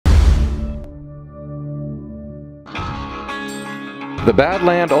The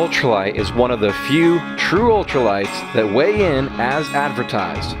Badland Ultralight is one of the few true ultralights that weigh in as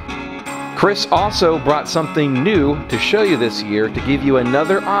advertised. Chris also brought something new to show you this year to give you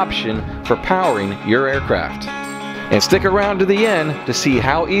another option for powering your aircraft. And stick around to the end to see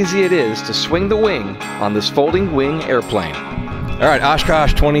how easy it is to swing the wing on this folding wing airplane. All right,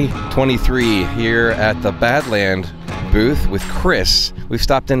 Oshkosh 2023 here at the Badland booth with Chris. We've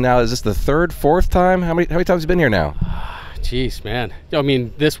stopped in now. Is this the third, fourth time? How many times have you been here now? Jeez, man. I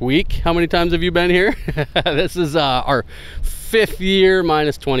mean, this week, how many times have you been here? This is our 5th year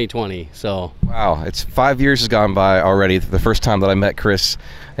minus 2020, so. Wow, it's 5 years has gone by already, the first time that I met Chris.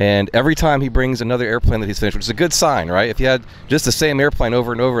 And every time he brings another airplane that he's finished, which is a good sign, right? If you had just the same airplane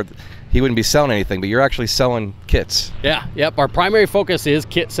over and over, he wouldn't be selling anything, but you're actually selling kits. Yeah, yep. Our primary focus is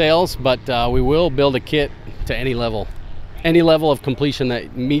kit sales, but we will build a kit to any level. Any level of completion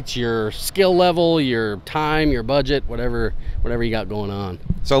that meets your skill level, your time, your budget, whatever you got going on.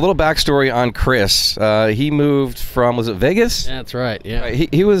 So a little backstory on Chris. He moved from, was it Vegas? That's right, yeah.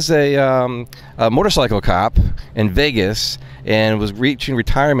 He was a motorcycle cop in Vegas and was reaching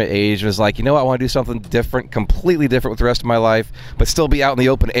retirement age and was like, you know what, I want to do something different, completely different with the rest of my life, but still be out in the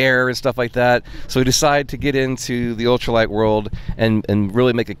open air and stuff like that. So he decided to get into the ultralight world and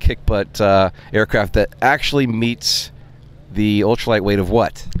really make a kick-butt aircraft that actually meets the ultralight weight of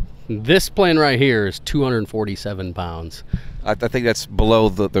what? This plane right here is 247 pounds. I think that's below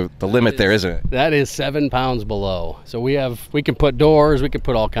the limit there, isn't it? That is 7 pounds below. So we can put doors, we can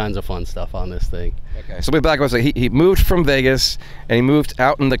put all kinds of fun stuff on this thing. Okay, so we back up. He moved from Vegas and he moved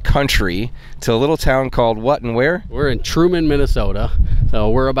out in the country to a little town called what and where? We're in Truman, Minnesota. So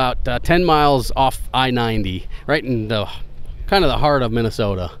we're about 10 miles off I-90, right in the kind of the heart of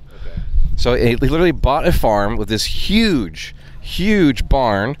Minnesota. So he literally bought a farm with this huge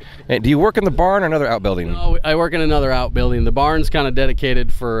barn. And do you work in the barn or another outbuilding? No, I work in another outbuilding. The barn's kind of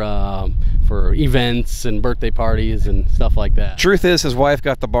dedicated for events and birthday parties and stuff like that. Truth is, his wife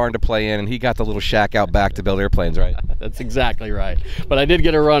got the barn to play in, and he got the little shack out back to build airplanes, right? That's exactly right. But I did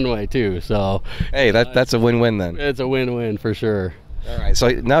get a runway too, so. Hey, that's a win-win then. It's a win-win for sure. All right, so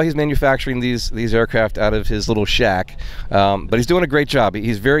now he's manufacturing these aircraft out of his little shack, but he's doing a great job.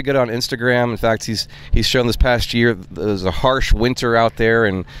 He's very good on Instagram. In fact, he's shown this past year there's a harsh winter out there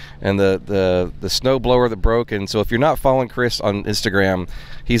and the snow blower that broke. And so if you're not following Chris on Instagram,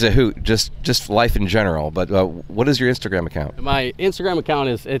 he's a hoot. Just life in general. But what is your Instagram account? My Instagram account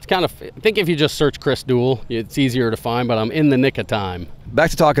it's kind of, I think if you just search Chris Duell, it's easier to find. But I'm in the nick of time. Back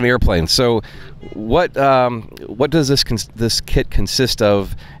to talking airplanes. So, what does this kit consist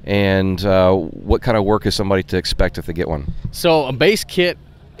of, and what kind of work is somebody to expect if they get one? So a base kit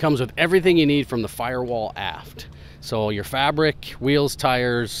comes with everything you need from the firewall aft. So your fabric, wheels,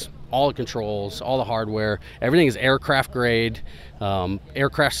 tires, all the controls, all the hardware, everything is aircraft grade,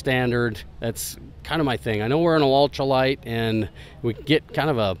 aircraft standard. That's kind of my thing. I know we're in an ultralight and we get kind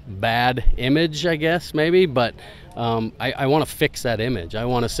of a bad image, I guess, maybe, but I want to fix that image. I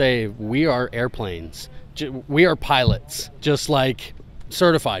want to say we are airplanes. We are pilots, just like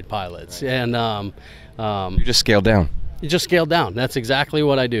certified pilots. Right. And you just scaled down. You just scaled down. That's exactly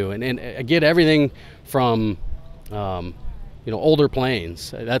what I do. And I get everything from older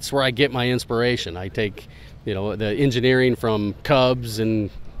planes. That's where I get my inspiration. I take the engineering from Cubs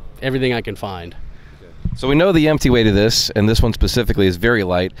and everything I can find. So we know the empty weight of this, and this one specifically is very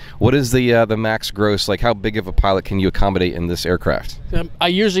light. What is the max gross? Like, how big of a pilot can you accommodate in this aircraft? I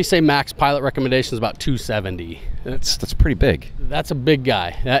usually say max pilot recommendation is about 270. That's pretty big. That's a big guy,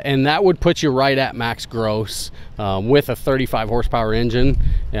 and that would put you right at max gross with a 35 horsepower engine,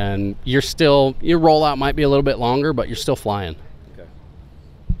 and your rollout might be a little bit longer, but you're still flying. Okay.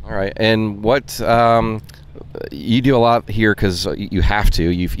 All right, and what? You do a lot here because you have to.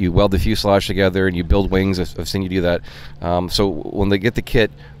 You weld the fuselage together and you build wings. I've seen you do that. So when they get the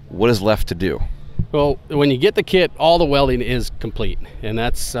kit, what is left to do? Well, when you get the kit, all the welding is complete, and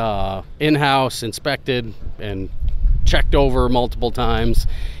that's in-house, inspected, and checked over multiple times.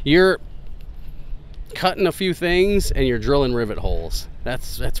 You're cutting a few things and you're drilling rivet holes.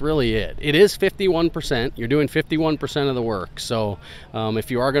 That's really it. It is 51%. You're doing 51% of the work. So if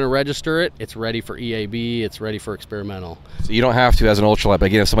you are going to register it, it's ready for EAB. It's ready for experimental. So you don't have to as an ultralight. But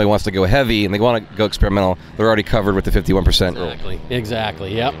again, if somebody wants to go heavy and they want to go experimental, they're already covered with the 51% rule.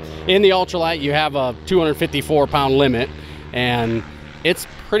 Exactly. Yep. In the ultralight, you have a 254-pound limit, and it's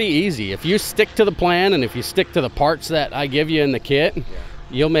pretty easy. If you stick to the plan and if you stick to the parts that I give you in the kit,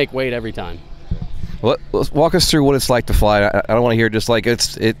 you'll make weight every time. Well, let's walk us through what it's like to fly. I don't want to hear just like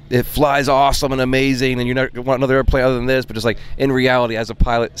it flies awesome and amazing and you want another airplane other than this, but just like in reality as a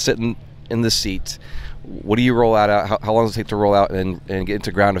pilot sitting in the seat, What do you roll out? How long does it take to roll out and get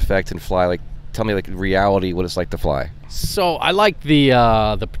into ground effect and fly? Like, tell me, like, in reality, what it's like to fly. So I like the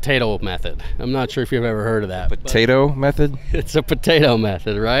potato method. I'm not sure if you've ever heard of that. Potato method? It's a potato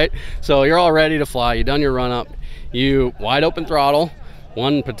method, right? So you're all ready to fly. You've done your run up. You wide open throttle,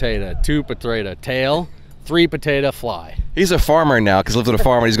 1 potato, 2 potato, tail, 3 potato, fly. He's a farmer now because he lives with a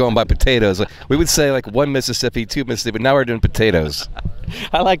farm and he's going by potatoes. We would say like 1 Mississippi, 2 Mississippi, but now we're doing potatoes.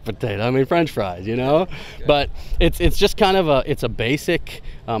 I like potato. I mean, French fries, you know. But it's just kind of a basic.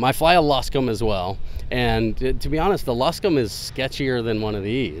 I fly a Luscombe as well, and to be honest, the Luscombe is sketchier than one of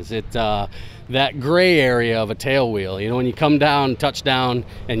these. That gray area of a tail wheel. You know, when you come down, touch down,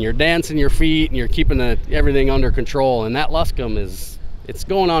 and you're dancing your feet and you're keeping everything under control. And that Luscombe it's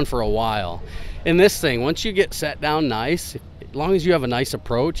going on for a while. In this thing, once you get set down nice, as long as you have a nice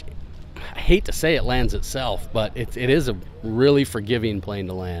approach, I hate to say it lands itself, but it is a really forgiving plane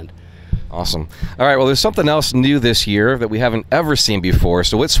to land. Awesome. All right, well, there's something else new this year that we haven't ever seen before,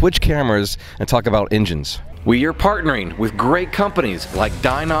 so let's switch cameras and talk about engines. We are partnering with great companies like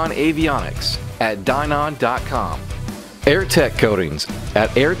Dynon Avionics at Dynon.com, Airtech Coatings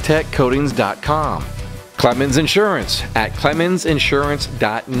at AirtechCoatings.com, Clemens Insurance at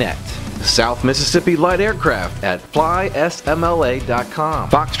ClemensInsurance.net, South Mississippi Light Aircraft at FlySMLA.com,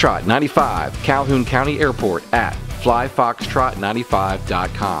 Foxtrot 95 Calhoun County Airport at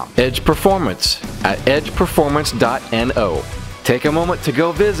FlyFoxtrot95.com, Edge Performance at EdgePerformance.no. Take a moment to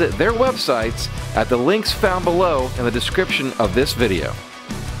go visit their websites at the links found below in the description of this video.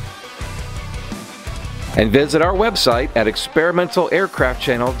 And visit our website at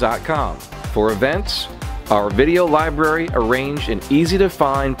ExperimentalAircraftChannel.com for events, our video library arranged in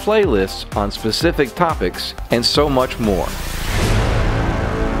easy-to-find playlists on specific topics, and so much more.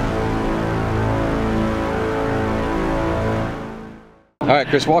 All right,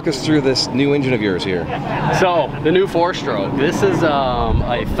 Chris, walk us through this new engine of yours here. So, the new 4-stroke. This is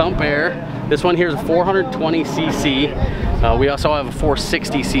a Thump Air. This one here is a 420cc. We also have a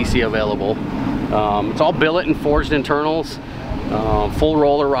 460cc available. It's all billet and forged internals, full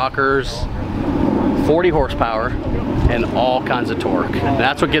roller rockers, 40 horsepower, and all kinds of torque.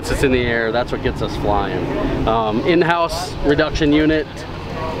 That's what gets us in the air. That's what gets us flying. In-house reduction unit,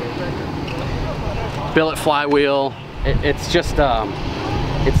 billet flywheel. It's just,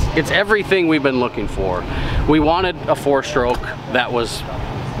 it's everything we've been looking for. We wanted a 4-stroke that was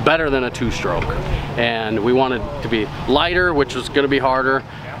better than a 2-stroke, and we wanted to be lighter, which was going to be harder.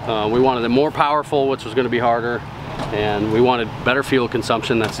 We wanted it more powerful, which was going to be harder, and we wanted better fuel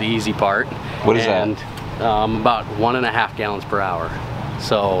consumption. That's the easy part. What is that? About 1.5 gallons per hour.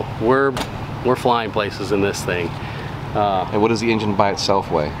 So we're flying places in this thing. And what does the engine by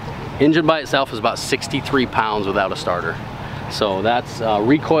itself weigh? Engine by itself is about 63 pounds without a starter. So that's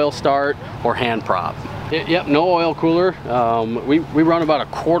recoil start or hand prop. Yep, no oil cooler. We run about a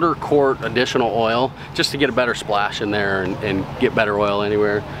 1/4 quart additional oil just to get a better splash in there and get better oil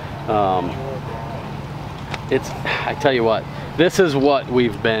anywhere. I tell you what, this is what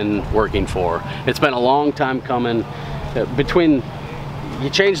we've been working for. It's been a long time coming. Between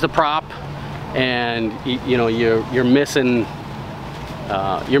you change the prop and you're missing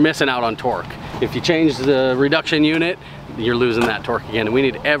out on torque. If you change the reduction unit, you're losing that torque again, and we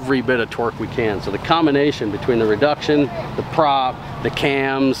need every bit of torque we can. So the combination between the reduction, the prop, the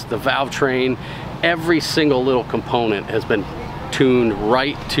cams, the valve train, every single little component has been tuned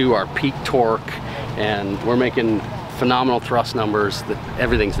right to our peak torque, and we're making phenomenal thrust numbers. That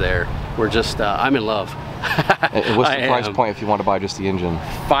everything's there. We're just, I'm in love. And what's the price point if you want to buy just the engine?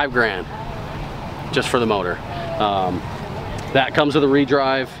 $5 grand, just for the motor. That comes with a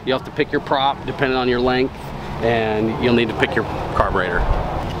redrive. You have to pick your prop depending on your length, and you'll need to pick your carburetor.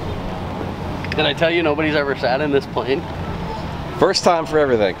 Did I tell you nobody's ever sat in this plane? First time for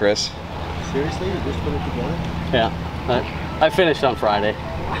everything, Chris. Seriously? You just put it together? Yeah. I finished on Friday.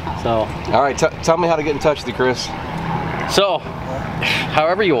 So. All right, tell me how to get in touch with you, Chris. So,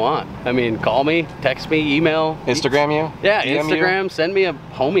 however you want. I mean, call me, text me, email. Instagram you? Yeah, DM Instagram. you? Send me a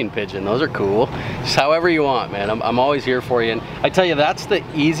homing pigeon. Those are cool. Just however you want, man. I'm always here for you. And I tell you, that's the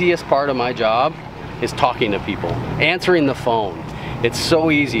easiest part of my job, is talking to people, answering the phone. It's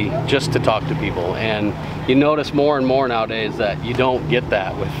so easy just to talk to people, and you notice more and more nowadays that you don't get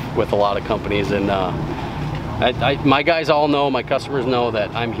that with a lot of companies. And my guys all know, my customers know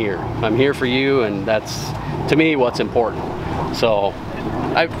that I'm here. I'm here for you, and that's, to me, what's important. So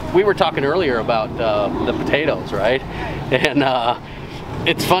we were talking earlier about the potatoes, right? And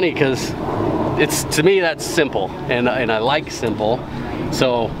it's funny because to me that's simple, and I like simple.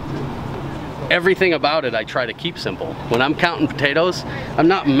 So everything about it I try to keep simple. When I'm counting potatoes, I'm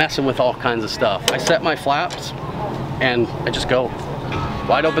not messing with all kinds of stuff. I set my flaps and I just go.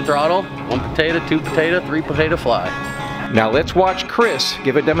 Wide open throttle, 1 potato, 2 potato, 3 potato fly. Now let's watch Chris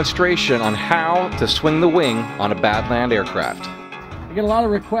give a demonstration on how to swing the wing on a Badland aircraft. I get a lot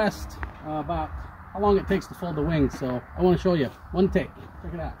of requests about how long it takes to fold the wing, so I want to show you. One take.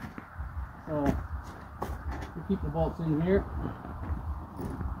 Check it out. So we keep the bolts in here.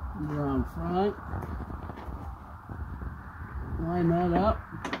 Around front. Line that up.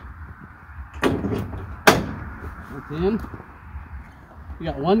 That's in. You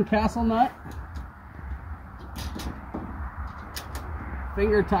got 1 castle nut.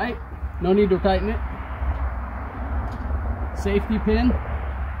 Finger tight. No need to tighten it. Safety pin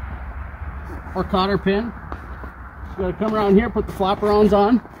or cotter pin. Just gotta come around here, put the flapperons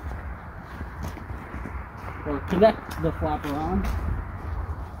on, or connect the flapper on.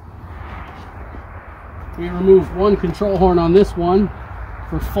 We remove 1 control horn on this one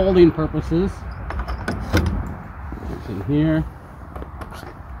for folding purposes. It's in here.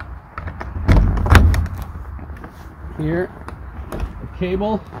 Here. The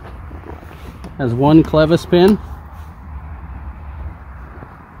cable has 1 clevis pin.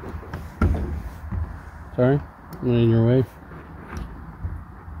 Sorry, I'm in your way.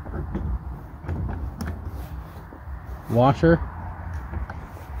 Washer.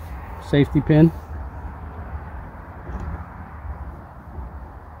 Safety pin.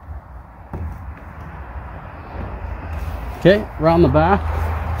 Okay, around the back.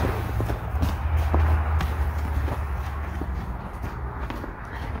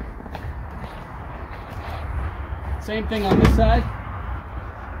 Same thing on this side.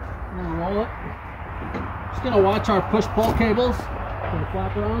 I'm gonna roll it. Just gonna watch our push-pull cables for the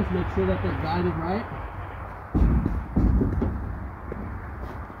flapperons, make sure that they're guided right.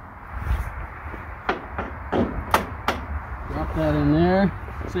 Drop that in there.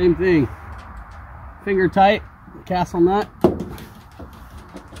 Same thing. Finger tight. Castle nut.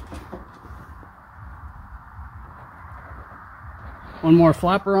 One more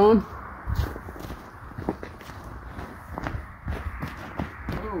flapper on.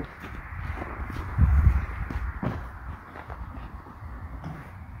 Oh.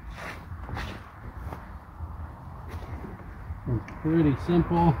 Pretty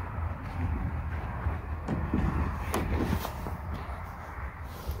simple.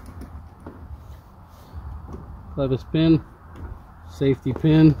 Clevis pin, safety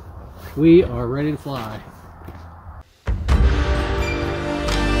pin. We are ready to fly.